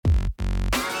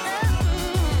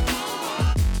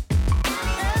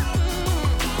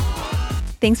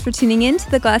Thanks for tuning in to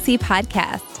the Glossy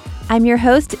Podcast. I'm your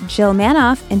host, Jill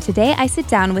Manoff, and today I sit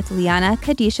down with Liana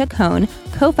Kadisha Cohn,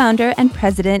 co-founder and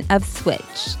president of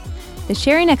Switch. The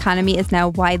sharing economy is now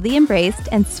widely embraced,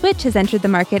 and Switch has entered the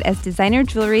market as designer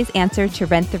jewelry's answer to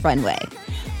Rent the Runway.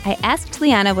 I asked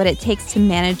Liana what it takes to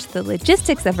manage the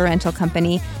logistics of a rental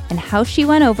company and how she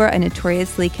won over a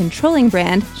notoriously controlling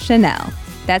brand, Chanel.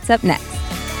 That's up next.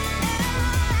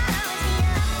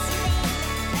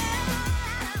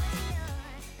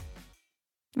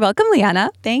 Welcome,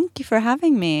 Liana. Thank you for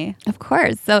having me. Of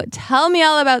course. So tell me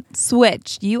all about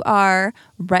Switch. You are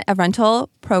a rental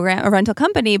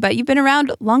company, but you've been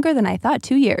around longer than I thought,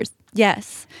 2 years.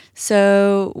 Yes.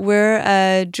 So we're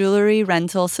a jewelry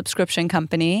rental subscription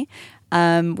company.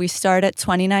 We start at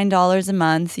 $29 a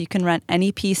month. You can rent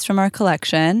any piece from our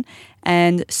collection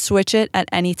and switch it at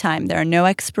any time. There are no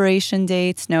expiration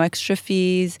dates, no extra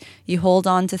fees. You hold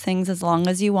on to things as long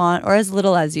as you want or as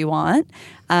little as you want.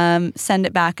 Send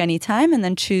it back anytime and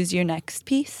then choose your next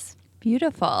piece.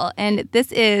 Beautiful. And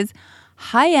this is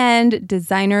high-end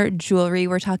designer jewelry.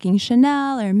 We're talking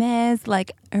Chanel, Hermes. Tell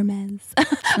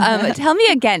me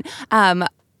again,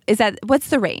 what's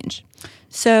the range?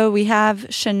 So we have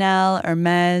Chanel,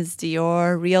 Hermes,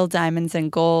 Dior, real diamonds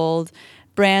and gold,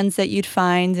 brands that you'd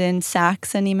find in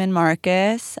Saks and Neiman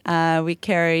Marcus. We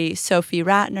carry Sophie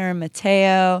Ratner,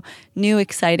 Matteo, new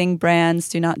exciting brands,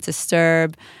 Do Not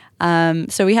Disturb.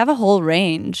 So we have a whole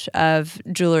range of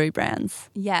jewelry brands.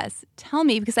 Yes. Tell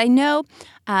me, because I know,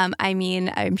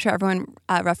 I'm sure everyone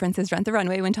references Rent the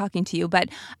Runway when talking to you, but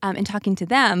in talking to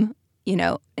them, you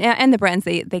know, and the brands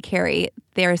they carry,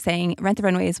 they're saying Rent the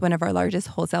Runway is one of our largest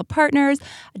wholesale partners.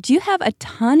 Do you have a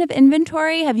ton of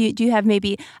inventory? Do you have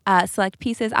maybe select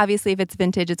pieces? Obviously, if it's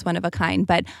vintage, it's one of a kind.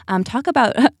 But talk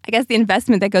about, I guess, the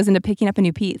investment that goes into picking up a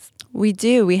new piece. We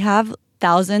do. We have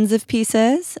thousands of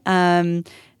pieces,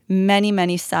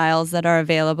 many styles that are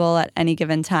available at any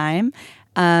given time.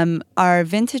 Our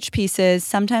vintage pieces,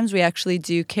 sometimes we actually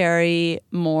do carry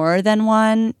more than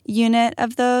one unit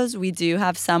of those. We do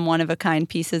have some one-of-a-kind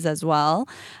pieces as well.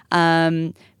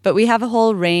 But we have a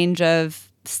whole range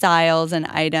of styles and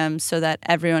items so that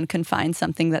everyone can find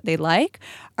something that they like.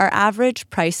 Our average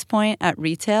price point at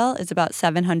retail is about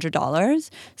 $700.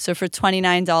 So for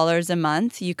 $29 a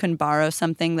month, you can borrow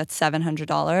something that's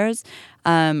 $700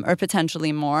 or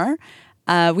potentially more.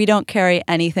 We don't carry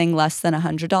anything less than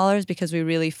 $100 because we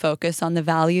really focus on the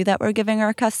value that we're giving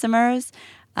our customers.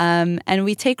 And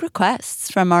we take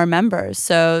requests from our members.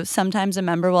 So sometimes a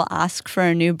member will ask for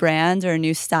a new brand or a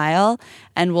new style,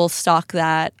 and we'll stock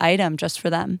that item just for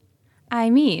them. I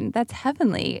mean, that's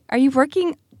heavenly.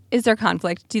 Is there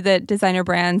conflict? Do the designer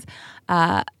brands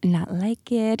not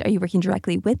like it? Are you working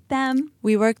directly with them?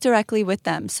 We work directly with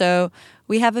them. So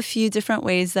we have a few different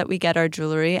ways that we get our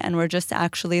jewelry, and we're just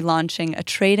actually launching a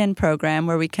trade-in program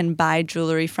where we can buy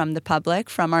jewelry from the public,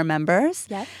 from our members.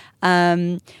 Yep.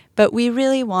 But we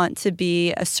really want to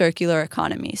be a circular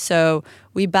economy. So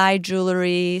we buy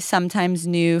jewelry, sometimes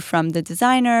new from the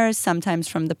designers, sometimes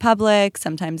from the public,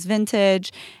 sometimes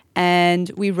vintage, and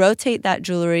we rotate that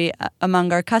jewelry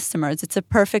among our customers. It's a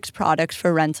perfect product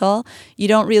for rental. You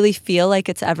don't really feel like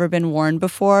it's ever been worn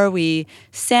before. We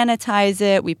sanitize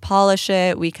it, we polish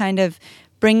it, we kind of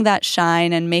bring that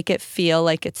shine and make it feel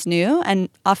like it's new. And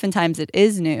oftentimes it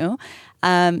is new.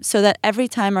 So that every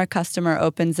time our customer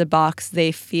opens a box,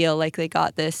 they feel like they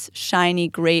got this shiny,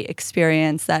 great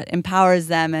experience that empowers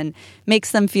them and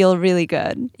makes them feel really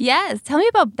good. Yes. Tell me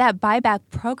about that buyback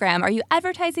program. Are you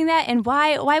advertising that? And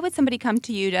why would somebody come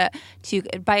to you to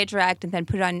buy it direct and then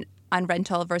put it on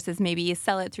rental versus maybe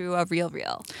sell it through a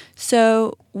RealReal?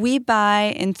 So we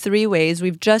buy in 3 ways.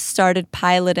 We've just started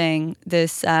piloting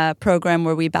this program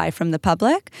where we buy from the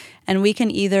public, and we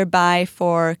can either buy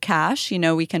for cash. You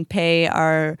know, we can pay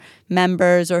our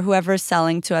members or whoever's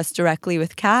selling to us directly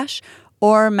with cash,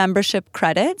 or membership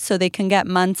credit, so they can get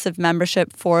months of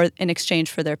membership in exchange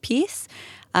for their piece.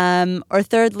 Or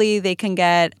thirdly, they can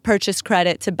get purchase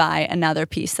credit to buy another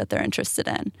piece that they're interested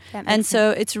in. And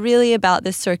so it's really about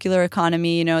this circular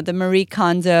economy, you know, the Marie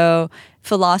Kondo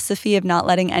philosophy of not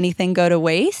letting anything go to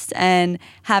waste and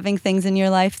having things in your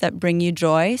life that bring you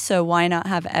joy. So why not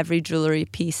have every jewelry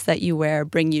piece that you wear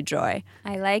bring you joy?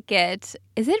 I like it.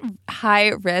 Is it high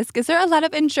risk? Is there a lot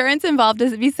of insurance involved?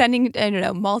 Is it be sending,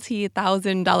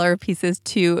 multi-$1,000 pieces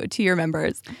to your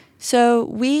members? So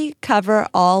we cover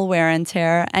all wear and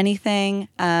tear, anything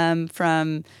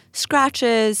from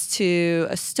scratches to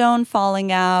a stone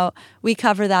falling out. We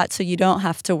cover that so you don't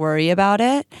have to worry about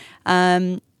it.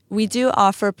 We do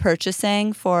offer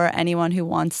purchasing for anyone who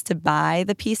wants to buy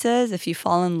the pieces. If you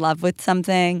fall in love with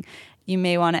something you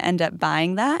may want to end up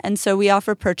buying that. And so we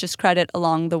offer purchase credit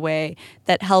along the way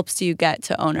that helps you get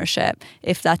to ownership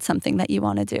if that's something that you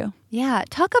want to do. Yeah.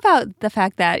 Talk about the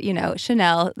fact that,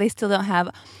 Chanel, they still don't have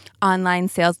online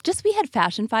sales. Just we had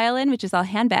Fashion File in, which is all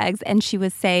handbags, and she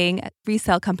was saying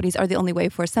resale companies are the only way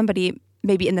for somebody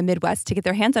maybe in the Midwest to get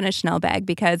their hands on a Chanel bag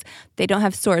because they don't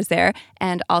have stores there.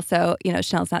 And also,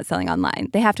 Chanel's not selling online.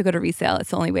 They have to go to resale.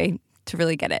 It's the only way to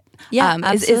really get it. Yeah,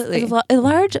 absolutely. Is a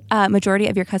large majority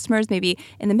of your customers maybe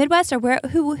in the Midwest, or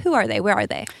who are they? Where are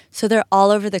they? So they're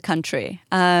all over the country.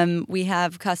 We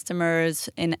have customers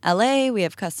in LA. We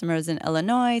have customers in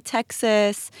Illinois,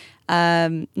 Texas,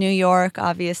 New York,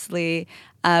 obviously.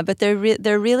 But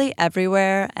they're really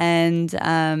everywhere. And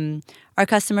our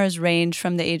customers range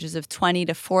from the ages of 20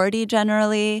 to 40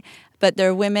 generally. But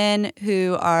they're women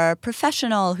who are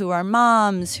professional, who are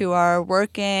moms, who are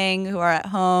working, who are at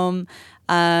home,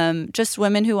 just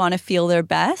women who want to feel their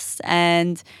best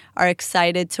and are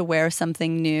excited to wear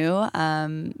something new,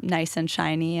 nice and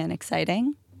shiny and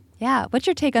exciting. Yeah. What's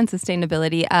your take on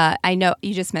sustainability? I know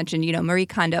you just mentioned, Marie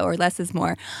Kondo or less is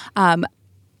more.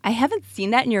 I haven't seen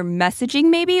that in your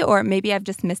messaging maybe, or maybe I've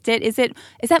just missed it. Is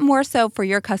that more so for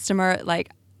your customer,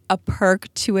 like a perk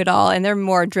to it all, and they're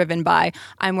more driven by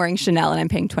I'm wearing Chanel and I'm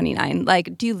paying $29?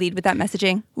 Like, do you lead with that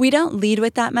messaging? We don't lead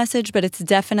with that message, but it's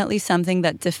definitely something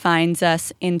that defines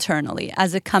us internally.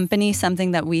 As a company,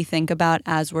 something that we think about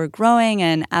as we're growing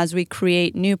and as we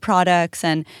create new products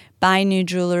and buy new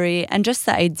jewelry, and just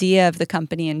the idea of the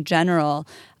company in general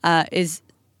is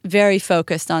very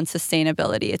focused on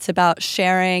sustainability. It's about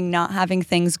sharing, not having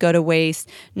things go to waste,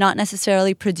 not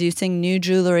necessarily producing new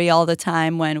jewelry all the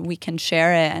time when we can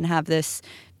share it and have this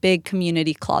big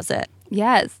community closet.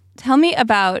 Yes. Tell me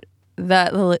about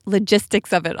the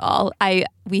logistics of it all.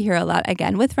 We hear a lot,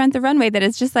 again, with Rent the Runway, that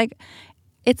it's just like,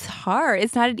 it's hard.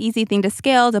 It's not an easy thing to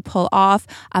scale, to pull off.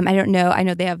 I don't know. I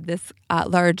know they have this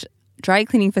large dry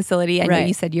cleaning facility. I know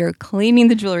you said you're cleaning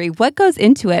the jewelry. What goes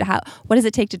into it? What does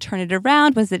it take to turn it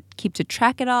around? What does it keep to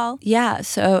track it all? Yeah,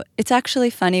 so it's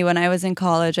actually funny. When I was in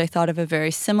college, I thought of a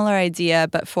very similar idea,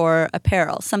 but for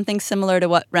apparel, something similar to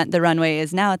what Rent the Runway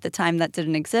is now. At the time, that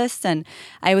didn't exist. And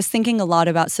I was thinking a lot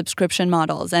about subscription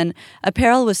models. And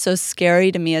apparel was so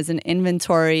scary to me as an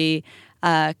inventory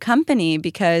company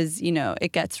because,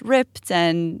 it gets ripped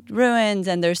and ruined,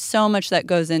 and there's so much that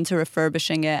goes into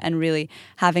refurbishing it and really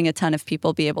having a ton of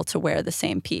people be able to wear the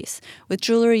same piece. With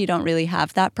jewelry, you don't really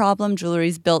have that problem. Jewelry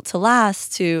is built to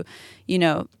last, to,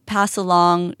 pass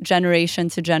along generation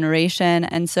to generation.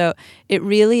 And so it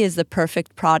really is the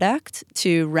perfect product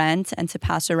to rent and to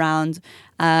pass around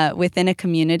within a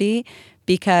community,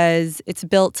 because it's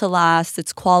built to last,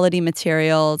 it's quality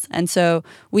materials. And so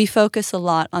we focus a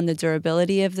lot on the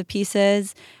durability of the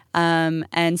pieces.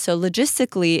 And so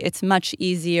logistically, it's much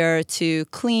easier to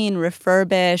clean,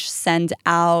 refurbish, send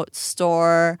out,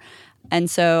 store. And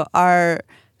so our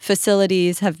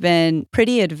facilities have been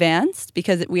pretty advanced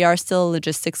because we are still a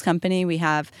logistics company. We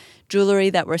have jewelry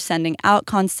that we're sending out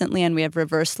constantly, and we have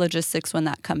reverse logistics when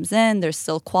that comes in. There's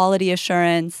still quality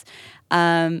assurance.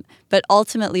 But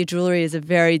ultimately, jewelry is a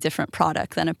very different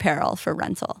product than apparel for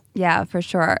rental. Yeah, for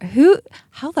sure.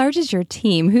 How large is your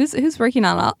team? Who's working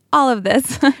on all of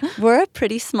this? We're a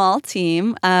pretty small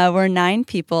team. We're 9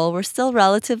 people. We're still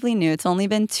relatively new. It's only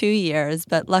been 2 years,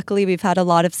 but luckily we've had a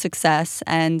lot of success.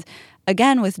 And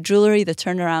again, with jewelry, the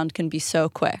turnaround can be so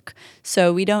quick.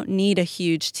 So we don't need a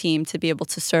huge team to be able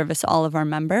to service all of our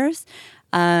members.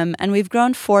 And we've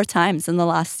grown 4 times in the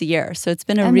last year. So it's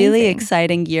been a really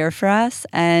exciting year for us.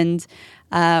 And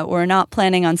we're not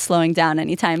planning on slowing down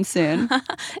anytime soon.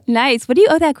 Nice. What do you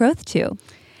owe that growth to?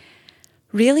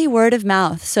 Really word of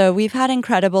mouth. So we've had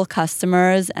incredible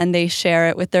customers and they share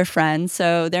it with their friends.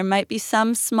 So there might be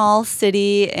some small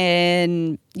city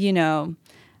in,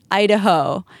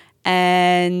 Idaho,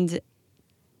 and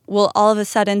we'll all of a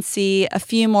sudden see a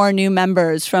few more new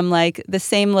members from like the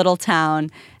same little town.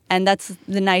 And that's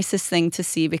the nicest thing to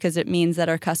see because it means that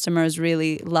our customers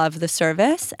really love the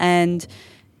service. And,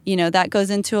 that goes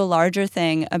into a larger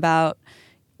thing about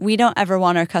we don't ever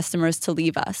want our customers to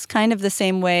leave us. Kind of the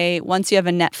same way, once you have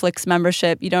a Netflix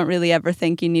membership, you don't really ever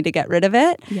think you need to get rid of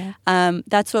it. Yeah.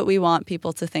 That's what we want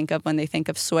people to think of when they think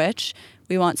of Switch.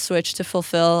 We want Switch to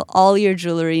fulfill all your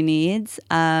jewelry needs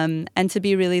and to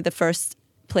be really the first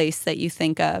place that you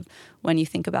think of when you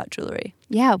think about jewelry.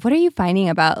 Yeah. What are you finding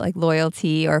about like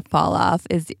loyalty or fall off?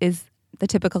 Is the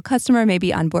typical customer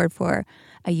maybe on board for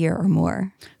a year or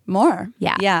more? More.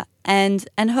 Yeah. Yeah. And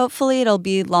hopefully it'll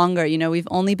be longer. We've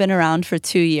only been around for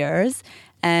 2 years.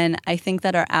 And I think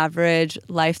that our average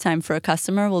lifetime for a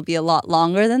customer will be a lot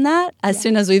longer than that as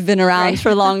soon as we've been around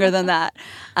for longer than that.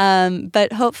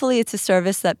 But hopefully it's a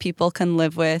service that people can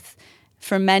live with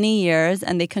for many years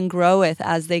and they can grow with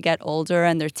as they get older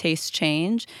and their tastes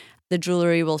change. The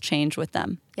jewelry will change with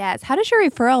them. Yes. How does your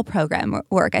referral program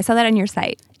work? I saw that on your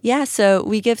site. Yeah, so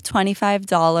we give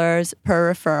 $25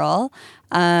 per referral.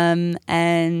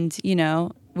 And, you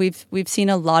know, we've seen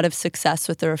a lot of success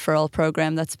with the referral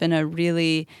program. That's been a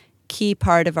really key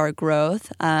part of our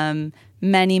growth.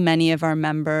 Many of our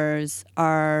members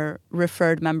are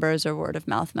referred members or word of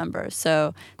mouth members.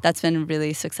 So that's been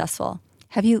really successful.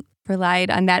 Have you relied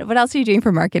on that? What else are you doing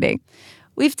for marketing?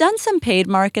 We've done some paid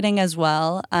marketing as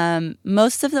well.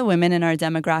 Most of the women in our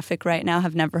demographic right now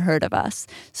have never heard of us.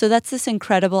 So that's this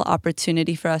incredible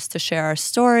opportunity for us to share our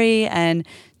story and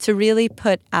to really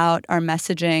put out our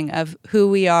messaging of who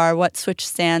we are, what Switch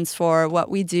stands for, what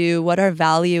we do, what our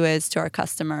value is to our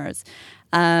customers.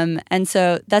 And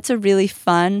so that's a really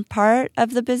fun part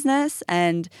of the business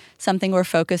and something we're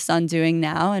focused on doing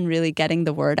now and really getting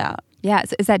the word out. Yeah.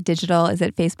 So is that digital? Is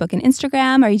it Facebook and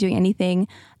Instagram? Are you doing anything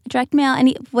direct mail?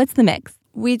 What's the mix?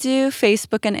 We do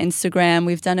Facebook and Instagram.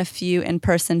 We've done a few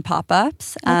in-person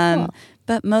pop-ups. Cool.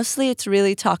 But mostly it's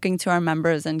really talking to our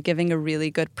members and giving a really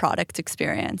good product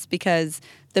experience because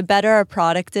the better our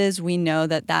product is, we know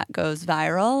that that goes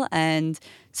viral. And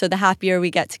so the happier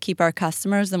we get to keep our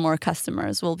customers, the more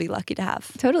customers we'll be lucky to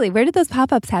have. Totally. Where did those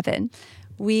pop-ups happen?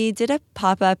 We did a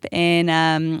pop-up in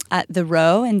at the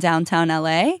Row in downtown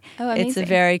LA. Oh, amazing. It's a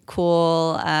very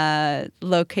cool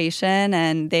location,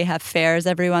 and they have fairs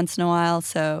every once in a while.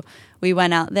 So we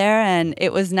went out there, and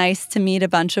it was nice to meet a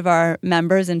bunch of our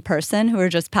members in person who were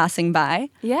just passing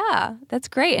by. Yeah, that's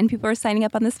great. And people were signing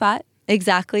up on the spot?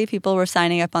 Exactly. People were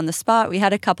signing up on the spot. We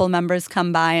had a couple members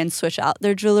come by and switch out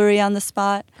their jewelry on the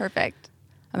spot. Perfect.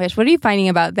 Amish, what are you finding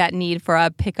about that need for a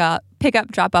pickup,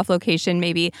 drop-off location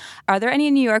maybe? Are there any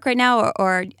in New York right now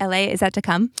or LA? Is that to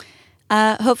come?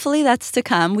 Hopefully that's to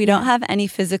come. We don't have any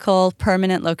physical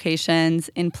permanent locations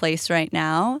in place right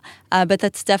now, but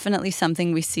that's definitely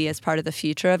something we see as part of the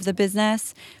future of the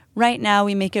business. Right now,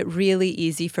 we make it really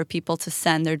easy for people to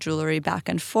send their jewelry back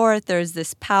and forth. There's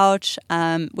this pouch,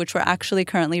 which we're actually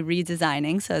currently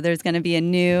redesigning. So there's going to be a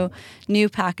new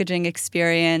packaging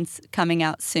experience coming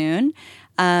out soon.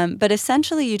 But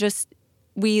essentially,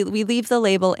 we leave the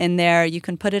label in there. You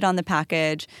can put it on the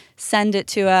package, send it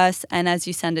to us, and as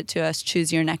you send it to us,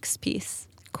 choose your next piece.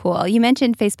 Cool. You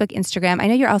mentioned Facebook, Instagram. I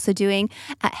know you're also doing,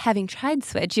 having tried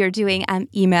Switch, you're doing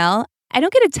email. I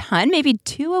don't get a ton, maybe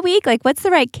 2 a week. Like, what's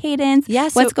the right cadence? Yeah,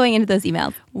 so what's going into those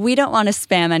emails? We don't want to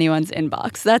spam anyone's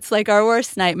inbox. That's like our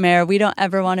worst nightmare. We don't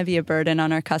ever want to be a burden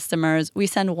on our customers. We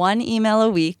send 1 email a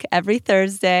week every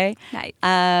Thursday. Nice.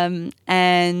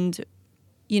 And,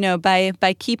 you know,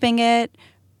 by keeping it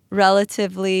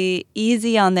relatively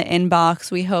easy on the inbox,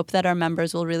 we hope that our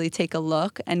members will really take a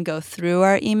look and go through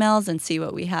our emails and see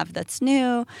what we have that's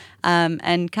new,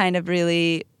 and kind of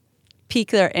really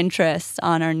pique their interest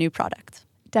on our new product.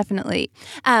 Definitely.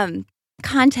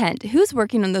 Content. Who's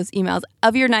working on those emails?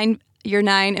 Of your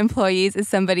nine employees, is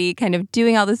somebody kind of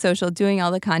doing all the social, doing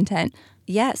all the content?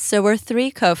 Yes. So we're 3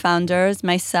 co-founders,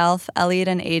 myself, Elliot,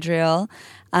 and Adriel.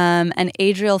 And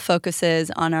Adriel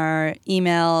focuses on our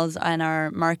emails and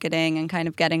our marketing and kind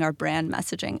of getting our brand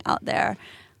messaging out there.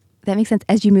 That makes sense.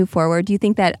 As you move forward, do you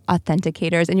think that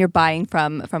authenticators, and you're buying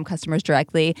from customers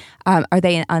directly, are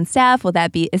they on staff?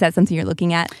 Is that something you're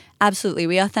looking at? Absolutely.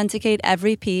 We authenticate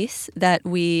every piece that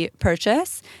we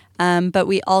purchase, but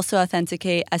we also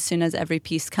authenticate as soon as every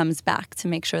piece comes back to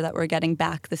make sure that we're getting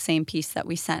back the same piece that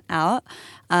we sent out.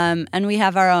 And we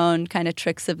have our own kind of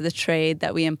tricks of the trade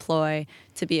that we employ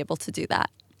to be able to do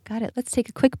that. Got it. Let's take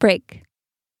a quick break.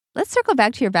 Let's circle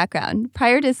back to your background.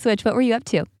 Prior to Switch, what were you up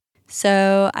to?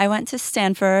 So I went to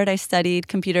Stanford. I studied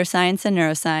computer science and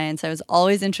neuroscience. I was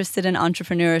always interested in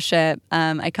entrepreneurship.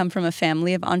 I come from a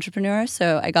family of entrepreneurs,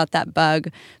 so I got that bug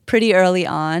pretty early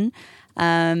on.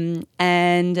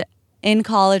 And in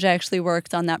college, I actually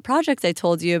worked on that project I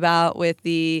told you about with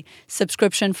the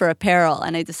subscription for apparel.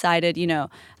 And I decided,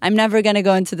 I'm never going to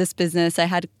go into this business. I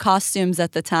had costumes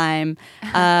at the time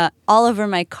all over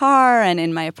my car and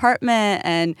in my apartment.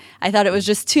 And I thought it was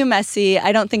just too messy.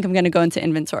 I don't think I'm going to go into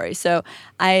inventory. So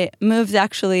I moved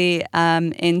actually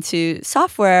into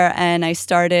software, and I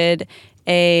started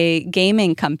a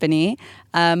gaming company,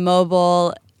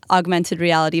 mobile augmented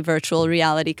reality, virtual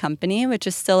reality company, which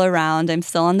is still around. I'm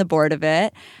still on the board of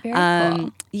it. Very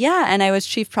cool. Yeah, and I was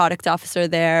chief product officer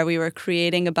there. We were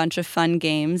creating a bunch of fun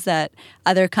games that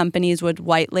other companies would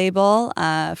white label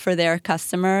for their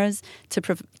customers to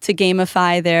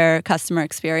gamify their customer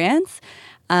experience.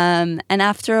 And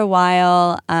after a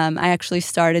while, I actually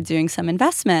started doing some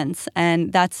investments.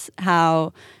 And that's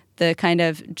how the kind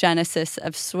of genesis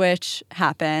of Switch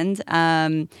happened.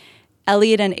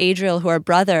 Elliot and Adriel, who are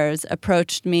brothers,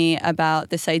 approached me about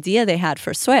this idea they had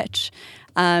for Switch.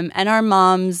 And our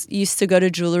moms used to go to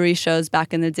jewelry shows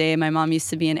back in the day. My mom used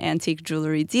to be an antique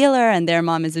jewelry dealer, and their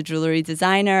mom is a jewelry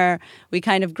designer. We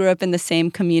kind of grew up in the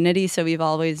same community, so we've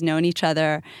always known each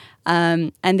other.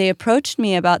 And they approached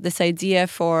me about this idea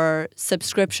for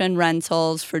subscription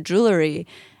rentals for jewelry.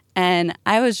 And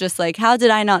I was just like, how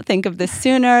did I not think of this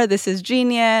sooner? This is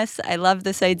genius. I love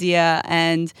this idea.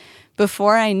 And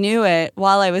before I knew it,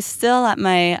 while I was still at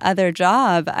my other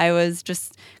job, I was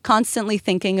just constantly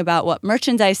thinking about what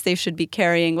merchandise they should be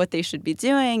carrying, what they should be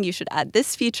doing. You should add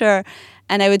this feature.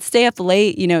 And I would stay up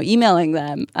late, emailing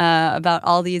them about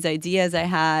all these ideas I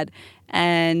had.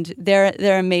 And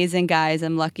they're amazing guys.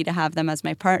 I'm lucky to have them as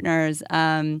my partners.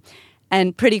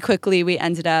 And pretty quickly, we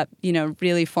ended up,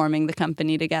 really forming the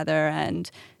company together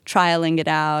and trialing it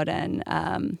out.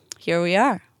 And here we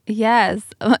are. Yes.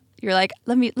 You're like,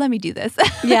 let me do this.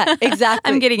 Yeah,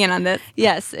 exactly. I'm getting in on this.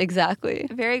 Yes, exactly.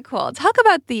 Very cool. Talk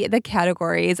about the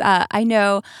categories.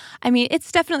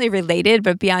 It's definitely related,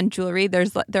 but beyond jewelry, there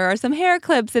are some hair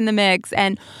clips in the mix.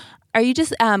 And are you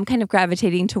just kind of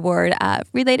gravitating toward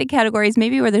related categories,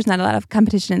 maybe where there's not a lot of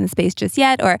competition in the space just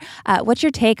yet? Or what's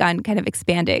your take on kind of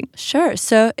expanding? Sure.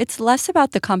 So it's less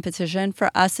about the competition.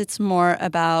 For us, it's more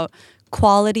about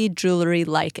quality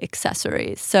jewelry-like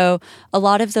accessories. So a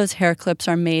lot of those hair clips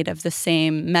are made of the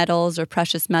same metals or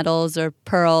precious metals or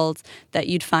pearls that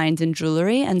you'd find in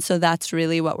jewelry. And so that's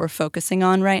really what we're focusing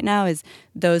on right now is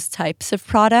those types of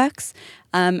products.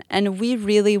 And we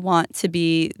really want to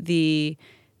be the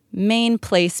main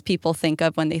place people think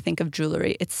of when they think of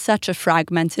jewelry. It's such a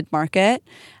fragmented market.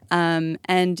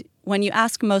 And when you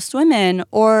ask most women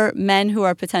or men who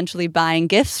are potentially buying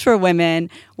gifts for women,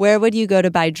 where would you go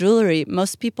to buy jewelry?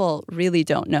 Most people really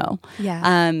don't know.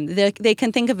 Yeah. They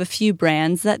can think of a few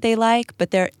brands that they like,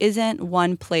 but there isn't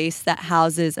one place that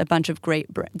houses a bunch of great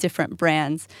different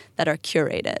brands that are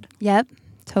curated. Yep,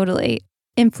 totally.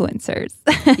 Influencers.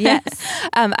 Yes.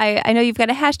 I know you've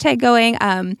got a hashtag going.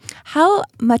 How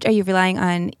much are you relying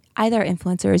on either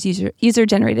influencers,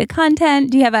 user-generated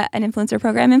content? Do you have an influencer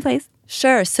program in place?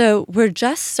 Sure. So we're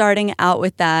just starting out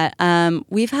with that.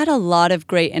 We've had a lot of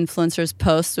great influencers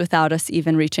post without us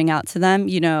even reaching out to them.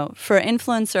 For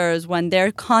influencers, when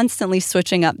they're constantly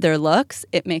switching up their looks,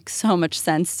 it makes so much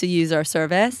sense to use our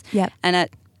service. Yep. And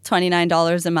at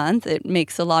 $29 a month, it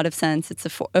makes a lot of sense. It's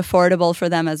affordable for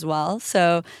them as well.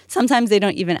 So sometimes they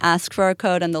don't even ask for our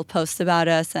code and they'll post about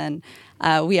us. And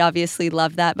we obviously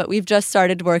love that. But we've just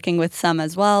started working with some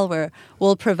as well where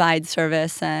we'll provide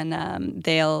service and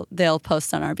they'll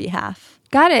post on our behalf.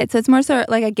 Got it. So it's more sort of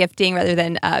like a gifting rather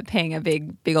than paying a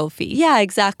big old fee. Yeah,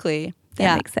 exactly.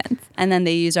 That makes sense. And then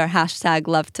they use our hashtag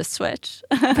love to switch.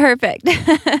 Perfect.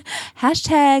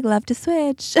 Hashtag love to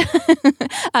switch.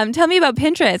 Tell me about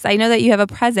Pinterest. I know that you have a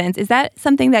presence. Is that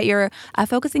something that you're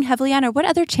focusing heavily on, or what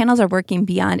other channels are working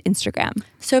beyond Instagram?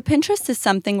 So Pinterest is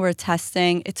something we're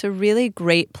testing. It's a really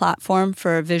great platform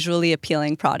for visually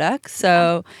appealing products.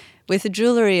 So with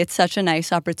jewelry, it's such a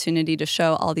nice opportunity to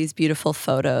show all these beautiful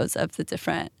photos of the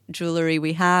different jewelry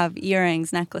we have,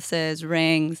 earrings, necklaces,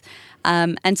 rings.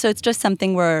 And so it's just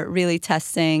something we're really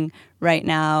testing right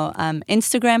now.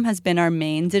 Instagram has been our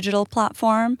main digital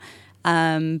platform,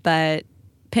 but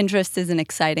Pinterest is an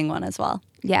exciting one as well.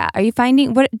 Yeah. Are you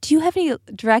finding, do you have any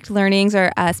direct learnings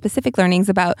or specific learnings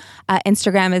about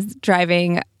Instagram is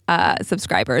driving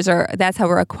subscribers, or that's how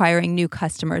we're acquiring new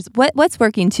customers? What's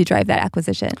working to drive that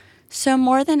acquisition? So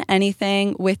more than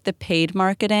anything with the paid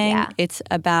marketing, it's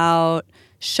about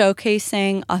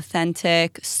showcasing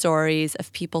authentic stories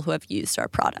of people who have used our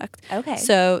product. Okay.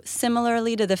 So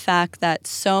similarly to the fact that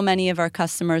so many of our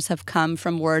customers have come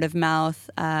from word of mouth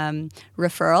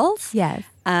referrals. Yes.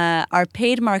 Our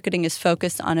paid marketing is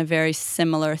focused on a very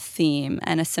similar theme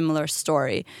and a similar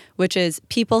story, which is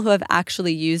people who have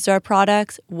actually used our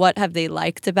products, what have they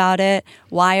liked about it,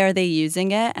 why are they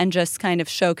using it, and just kind of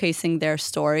showcasing their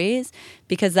stories,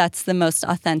 because that's the most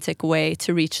authentic way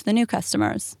to reach the new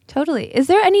customers. Totally. Is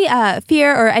there any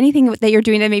fear or anything that you're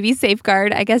doing to maybe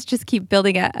safeguard, I guess, just keep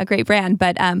building a great brand?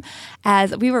 But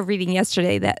as we were reading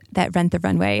yesterday that Rent the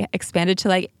Runway expanded to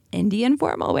like Indian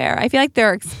formal wear. I feel like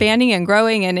they're expanding and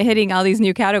growing and hitting all these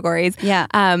new categories. Yeah.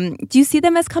 Do you see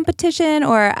them as competition,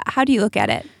 or how do you look at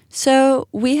it? So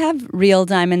we have real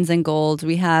diamonds and gold.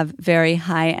 We have very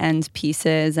high-end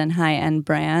pieces and high-end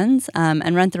brands.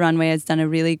 And Rent the Runway has done a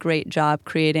really great job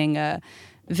creating a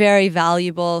very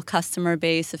valuable customer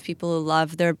base of people who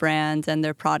love their brand and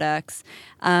their products.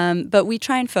 But we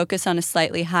try and focus on a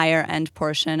slightly higher end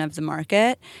portion of the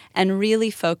market, and really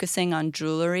focusing on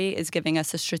jewelry is giving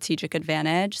us a strategic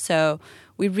advantage. So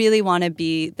we really want to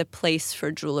be the place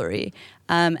for jewelry.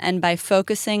 And by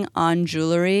focusing on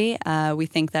jewelry, we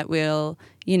think that we'll,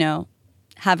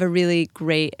 have a really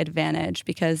great advantage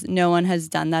because no one has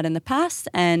done that in the past.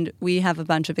 And we have a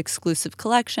bunch of exclusive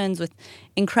collections with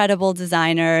incredible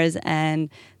designers, and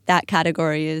that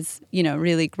category is,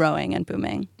 really growing and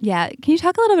booming. Yeah. Can you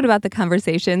talk a little bit about the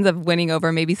conversations of winning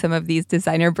over maybe some of these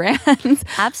designer brands?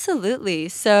 Absolutely.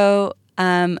 So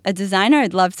a designer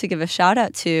I'd love to give a shout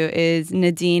out to is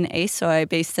Nadine Asoy,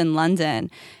 based in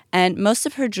London. And most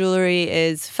of her jewelry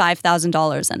is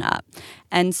 $5,000 and up.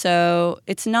 And so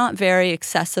it's not very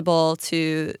accessible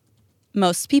to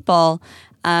most people.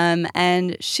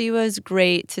 And she was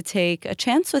great to take a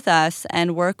chance with us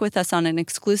and work with us on an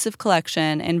exclusive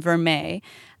collection in vermeil,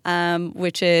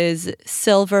 which is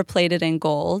silver plated in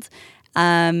gold.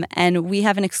 And we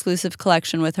have an exclusive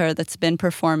collection with her that's been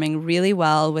performing really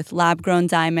well with lab-grown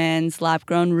diamonds,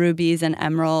 lab-grown rubies, and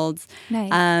emeralds.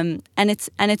 Nice. And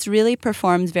it's really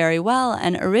performed very well.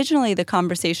 And originally, the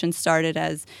conversation started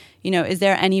as, is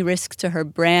there any risk to her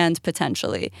brand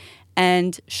potentially?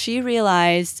 And she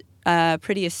realized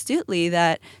pretty astutely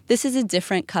that this is a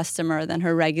different customer than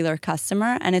her regular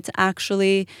customer, and it's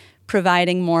actually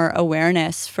providing more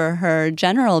awareness for her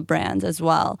general brand as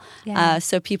well. Yeah.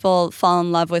 So people fall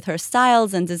in love with her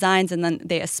styles and designs, and then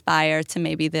they aspire to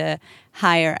maybe the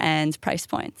higher end price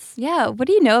points. Yeah. What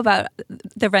do you know about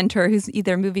the renter who's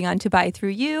either moving on to buy through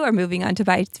you or moving on to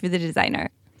buy through the designer?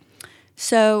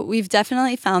 So we've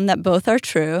definitely found that both are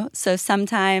true. So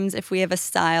sometimes if we have a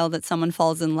style that someone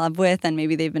falls in love with and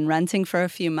maybe they've been renting for a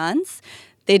few months,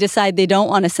 they decide they don't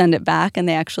want to send it back and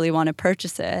they actually want to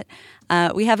purchase it.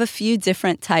 We have a few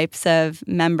different types of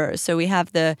members. So we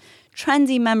have the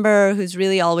trendy member who's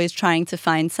really always trying to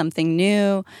find something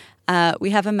new. We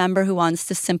have a member who wants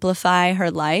to simplify her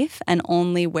life and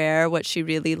only wear what she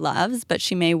really loves, but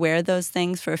she may wear those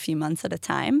things for a few months at a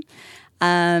time.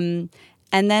 And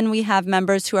then we have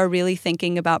members who are really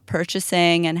thinking about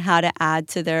purchasing and how to add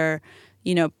to their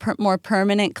more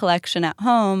permanent collection at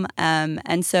home.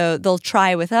 And so they'll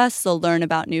try with us, they'll learn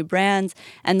about new brands,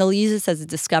 and they'll use us as a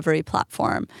discovery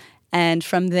platform. And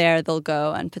from there, they'll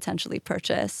go and potentially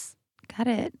purchase. Got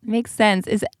it. Makes sense.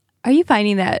 Are you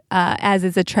finding that as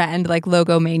is a trend, like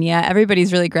logo mania,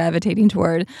 everybody's really gravitating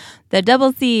toward the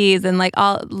double C's and like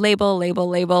all label.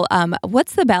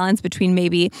 What's the balance between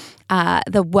maybe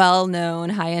the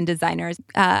well-known high-end designers?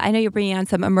 I know you're bringing on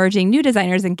some emerging new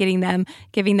designers and giving them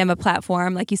a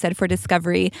platform, like you said, for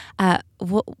discovery.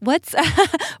 What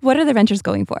are the renters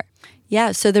going for?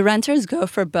 Yeah, so the renters go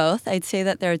for both. I'd say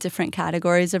that there are different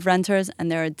categories of renters, and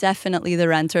there are definitely the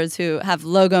renters who have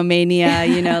logo mania,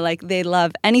 like they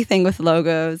love anything with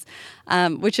logos,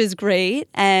 which is great.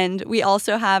 And we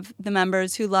also have the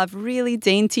members who love really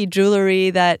dainty jewelry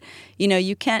that,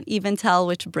 you can't even tell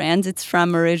which brand it's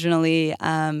from originally,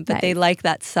 but Nice. They like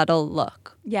that subtle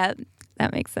look. Yeah.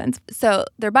 That makes sense. So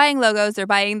they're buying logos, they're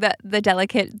buying the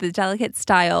delicate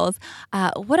styles.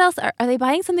 What else? Are they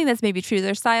buying something that's maybe true to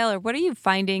their style, or what are you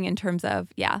finding in terms of,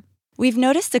 We've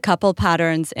noticed a couple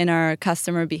patterns in our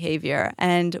customer behavior,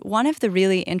 and one of the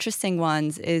really interesting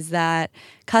ones is that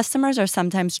customers are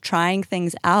sometimes trying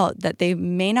things out that they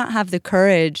may not have the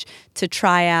courage to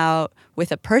try out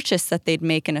with a purchase that they'd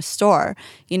make in a store.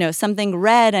 Something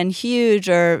red and huge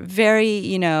or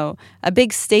very, a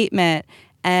big statement.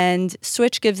 And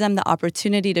Switch gives them the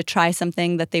opportunity to try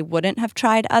something that they wouldn't have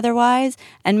tried otherwise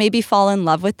and maybe fall in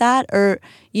love with that, or,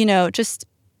 just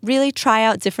really try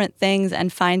out different things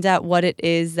and find out what it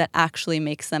is that actually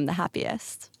makes them the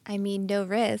happiest. I mean, no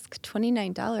risk,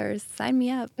 $29. Sign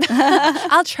me up.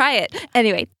 I'll try it.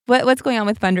 Anyway, what's going on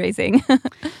with fundraising?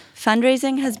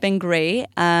 Fundraising has been great.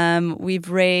 We've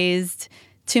raised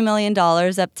 $2 million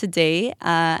up to date,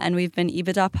 and we've been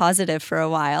EBITDA positive for a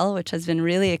while, which has been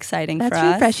really exciting for us.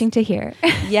 That's refreshing to hear.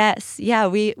 Yes. Yeah,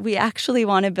 we actually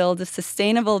want to build a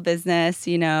sustainable business,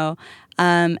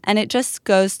 and it just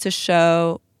goes to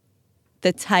show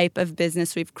the type of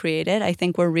business we've created. I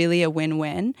think we're really a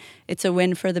win-win. It's a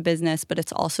win for the business, but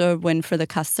it's also a win for the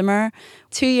customer.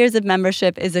 2 years of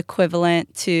membership is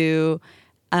equivalent to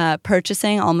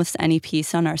purchasing almost any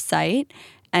piece on our site.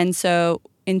 And so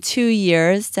in 2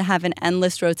 years, to have an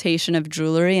endless rotation of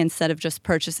jewelry instead of just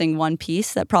purchasing one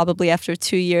piece that probably after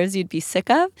 2 years you'd be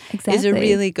sick of is a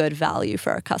really good value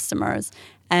for our customers.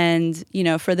 And,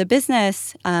 for the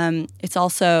business,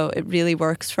 it really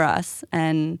works for us.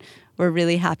 And we're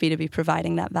really happy to be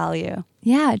providing that value.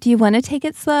 Yeah. Do you want to take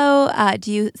it slow?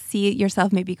 Do you see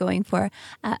yourself maybe going for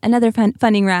another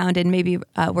funding round and maybe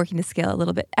working to scale a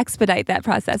little bit, expedite that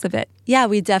process a bit? Yeah,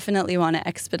 we definitely want to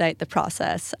expedite the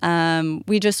process.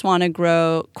 We just want to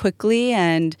grow quickly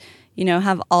and,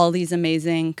 have all these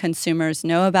amazing consumers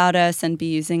know about us and be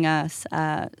using us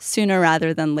sooner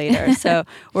rather than later. So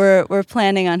we're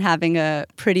planning on having a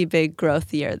pretty big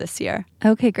growth year this year.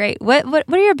 Okay, great. What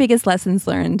are your biggest lessons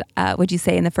learned, would you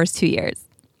say, in the first 2 years?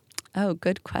 Oh,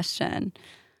 good question.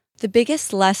 The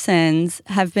biggest lessons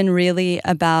have been really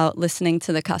about listening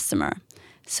to the customer.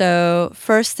 So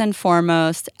first and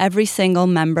foremost, every single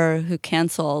member who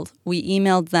canceled, we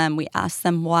emailed them, we asked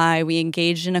them why, we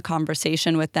engaged in a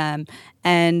conversation with them,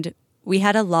 and we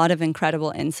had a lot of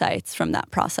incredible insights from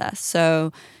that process.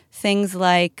 So things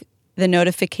like the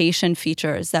notification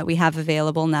features that we have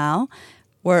available now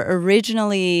were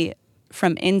originally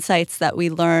from insights that we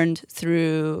learned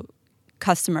through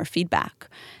customer feedback.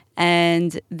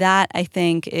 And that, I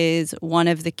think, is one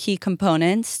of the key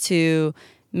components to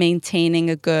maintaining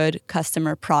a good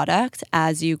customer product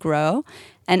as you grow.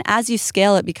 And as you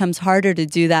scale, it becomes harder to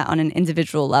do that on an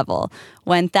individual level.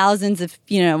 When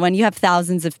when you have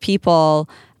thousands of people,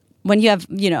 when you have,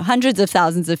 hundreds of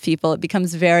thousands of people, it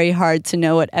becomes very hard to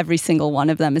know what every single one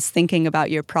of them is thinking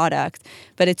about your product.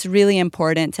 But it's really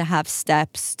important to have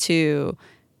steps to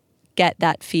get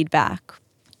that feedback.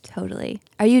 Totally.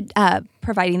 Are you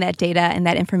providing that data and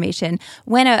that information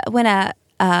when a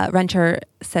renter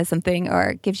says something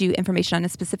or gives you information on a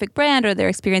specific brand or their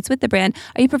experience with the brand?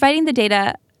 Are you providing the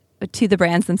data to the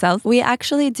brands themselves? We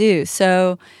actually do.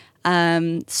 So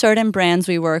certain brands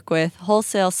we work with,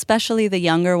 wholesale, especially the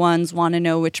younger ones, want to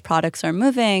know which products are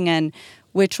moving and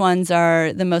which ones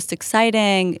are the most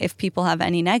exciting, if people have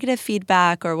any negative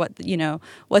feedback or what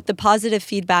the positive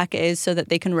feedback is so that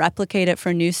they can replicate it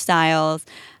for new styles.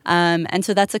 And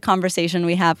so that's a conversation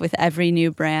we have with every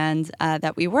new brand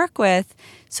that we work with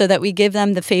so that we give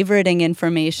them the favoriting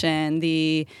information,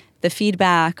 the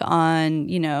feedback on,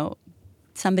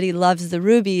 somebody loves the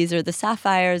rubies or the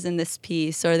sapphires in this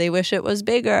piece, or they wish it was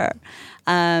bigger.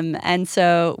 And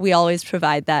so we always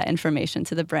provide that information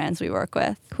to the brands we work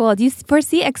with. Cool. Do you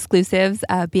foresee exclusives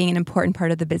being an important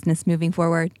part of the business moving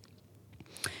forward?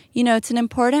 It's an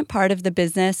important part of the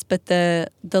business, but the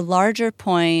larger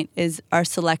point is our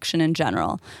selection in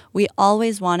general. We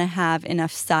always want to have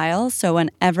enough styles, so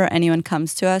whenever anyone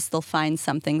comes to us, they'll find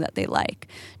something that they like.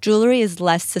 Jewelry is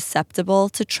less susceptible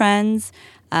to trends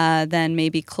than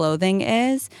maybe clothing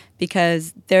is,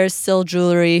 because there's still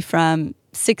jewelry from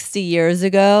 60 years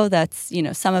ago that's,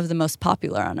 some of the most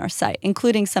popular on our site,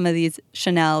 including some of these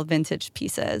Chanel vintage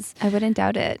pieces. I wouldn't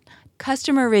doubt it.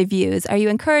 Customer reviews, are you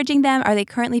encouraging them? Are they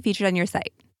currently featured on your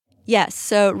site? Yes.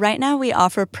 So right now we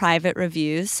offer private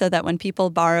reviews so that when people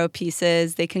borrow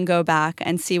pieces, they can go back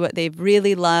and see what they've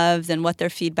really loved and what their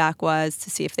feedback was to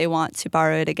see if they want to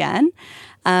borrow it again.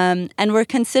 And we're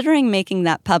considering making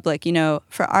that public.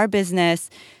 For our business,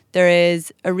 there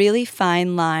is a really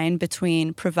fine line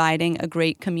between providing a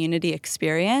great community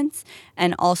experience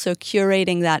and also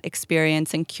curating that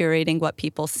experience and curating what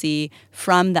people see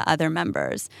from the other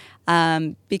members.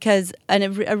 Because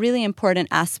a really important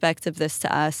aspect of this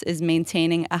to us is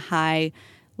maintaining a high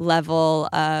level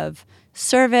of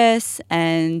service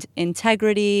and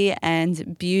integrity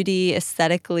and beauty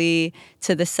aesthetically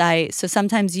to the site. So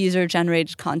sometimes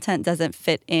user-generated content doesn't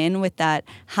fit in with that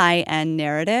high-end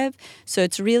narrative. So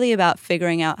it's really about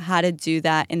figuring out how to do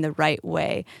that in the right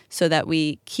way so that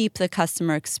we keep the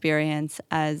customer experience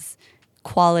as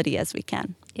quality as we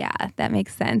can. Yeah, that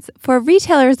makes sense. For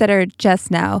retailers that are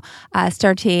just now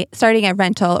starting a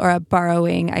rental or a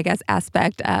borrowing,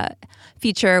 aspect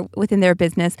feature within their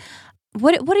business,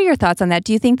 what are your thoughts on that?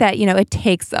 Do you think that, it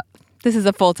takes this is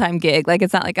a full-time gig, like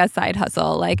it's not like a side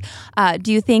hustle? Like,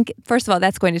 do you think, first of all,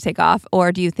 that's going to take off,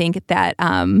 or do you think that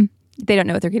they don't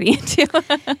know what they're getting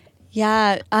into?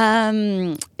 Yeah,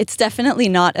 it's definitely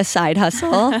not a side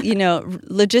hustle.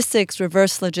 Logistics,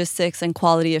 reverse logistics, and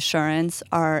quality assurance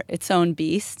are its own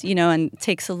beast, and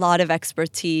takes a lot of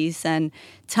expertise and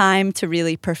time to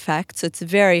really perfect. So it's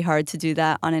very hard to do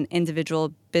that on an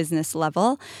individual business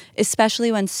level, especially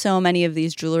when so many of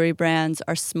these jewelry brands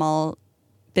are small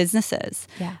businesses.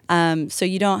 Yeah. So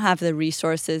you don't have the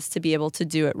resources to be able to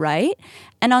do it right.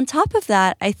 And on top of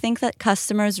that, I think that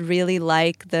customers really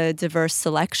like the diverse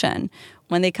selection.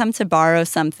 When they come to borrow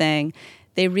something,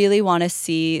 they really want to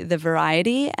see the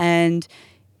variety. And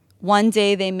one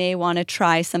day they may want to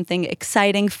try something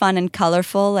exciting, fun, and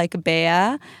colorful like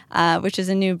Bea, which is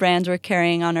a new brand we're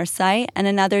carrying on our site. And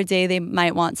another day they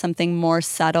might want something more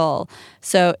subtle.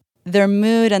 So their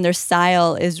mood and their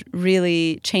style is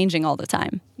really changing all the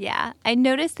time. Yeah. I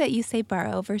noticed that you say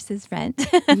borrow versus rent.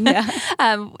 Yeah.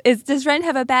 Does rent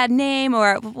have a bad name,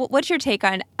 or what's your take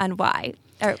on why?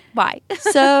 Or why?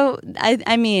 So,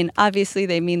 I mean, obviously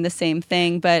they mean the same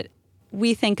thing, but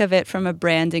we think of it from a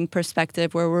branding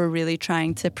perspective where we're really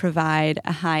trying to provide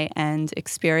a high-end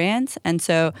experience. And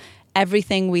so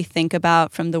everything we think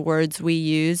about from the words we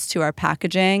use to our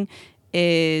packaging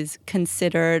is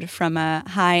considered from a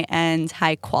high-end,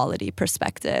 high-quality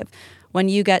perspective. When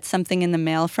you get something in the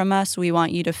mail from us, we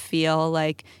want you to feel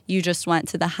like you just went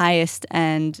to the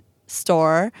highest-end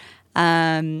store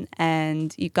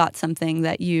and you got something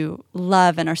that you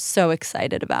love and are so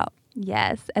excited about.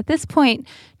 Yes. At this point,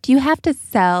 do you have to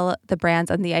sell the brands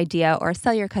on the idea or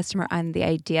sell your customer on the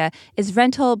idea? Is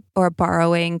rental or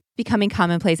borrowing becoming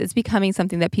commonplace? It's becoming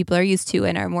something that people are used to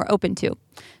and are more open to.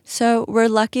 So we're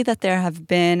lucky that there have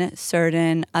been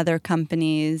certain other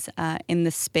companies in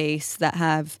the space that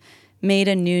have made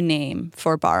a new name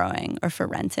for borrowing or for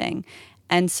renting.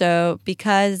 And so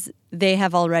because they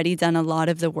have already done a lot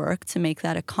of the work to make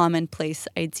that a commonplace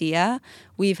idea,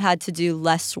 we've had to do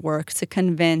less work to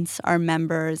convince our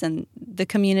members and the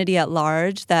community at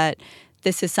large that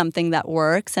this is something that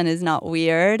works and is not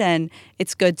weird and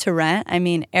it's good to rent. I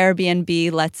mean,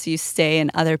 Airbnb lets you stay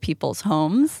in other people's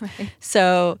homes. Right.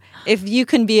 So if you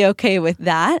can be okay with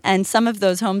that, and some of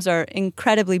those homes are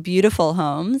incredibly beautiful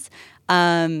homes,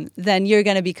 then you're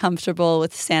going to be comfortable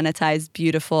with sanitized,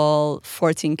 beautiful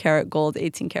 14-karat gold,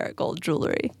 18-karat gold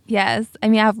jewelry. Yes. I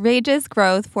mean, outrageous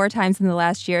growth 4 times in the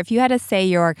last year. If you had to say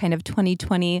your kind of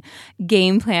 2020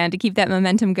 game plan to keep that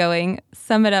momentum going,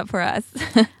 sum it up for us.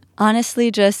 Honestly,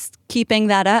 just keeping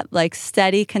that up, like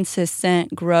steady,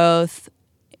 consistent growth,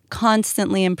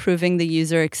 constantly improving the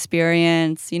user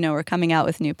experience. You know, we're coming out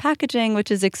with new packaging,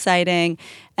 which is exciting,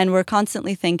 and we're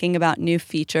constantly thinking about new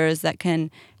features that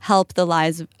can help the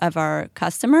lives of our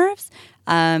customers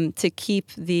to keep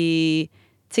the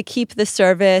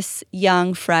service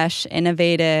young, fresh,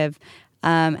 innovative,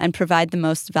 and provide the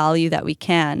most value that we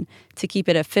can to keep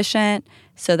it efficient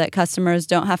so that customers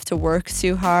don't have to work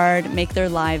too hard, make their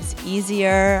lives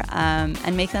easier,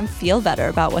 and make them feel better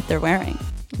about what they're wearing.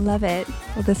 Love it.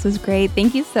 Well, this was great.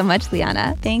 Thank you so much,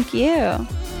 Liana. Thank you.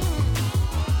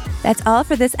 That's all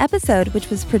for this episode, which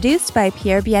was produced by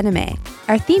Pierre Bien-Aimé.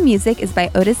 Our theme music is by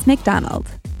Otis McDonald.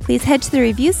 Please head to the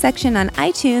review section on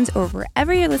iTunes or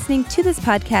wherever you're listening to this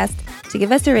podcast to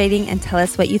give us a rating and tell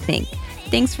us what you think.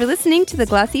 Thanks for listening to the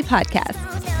Glossy Podcast.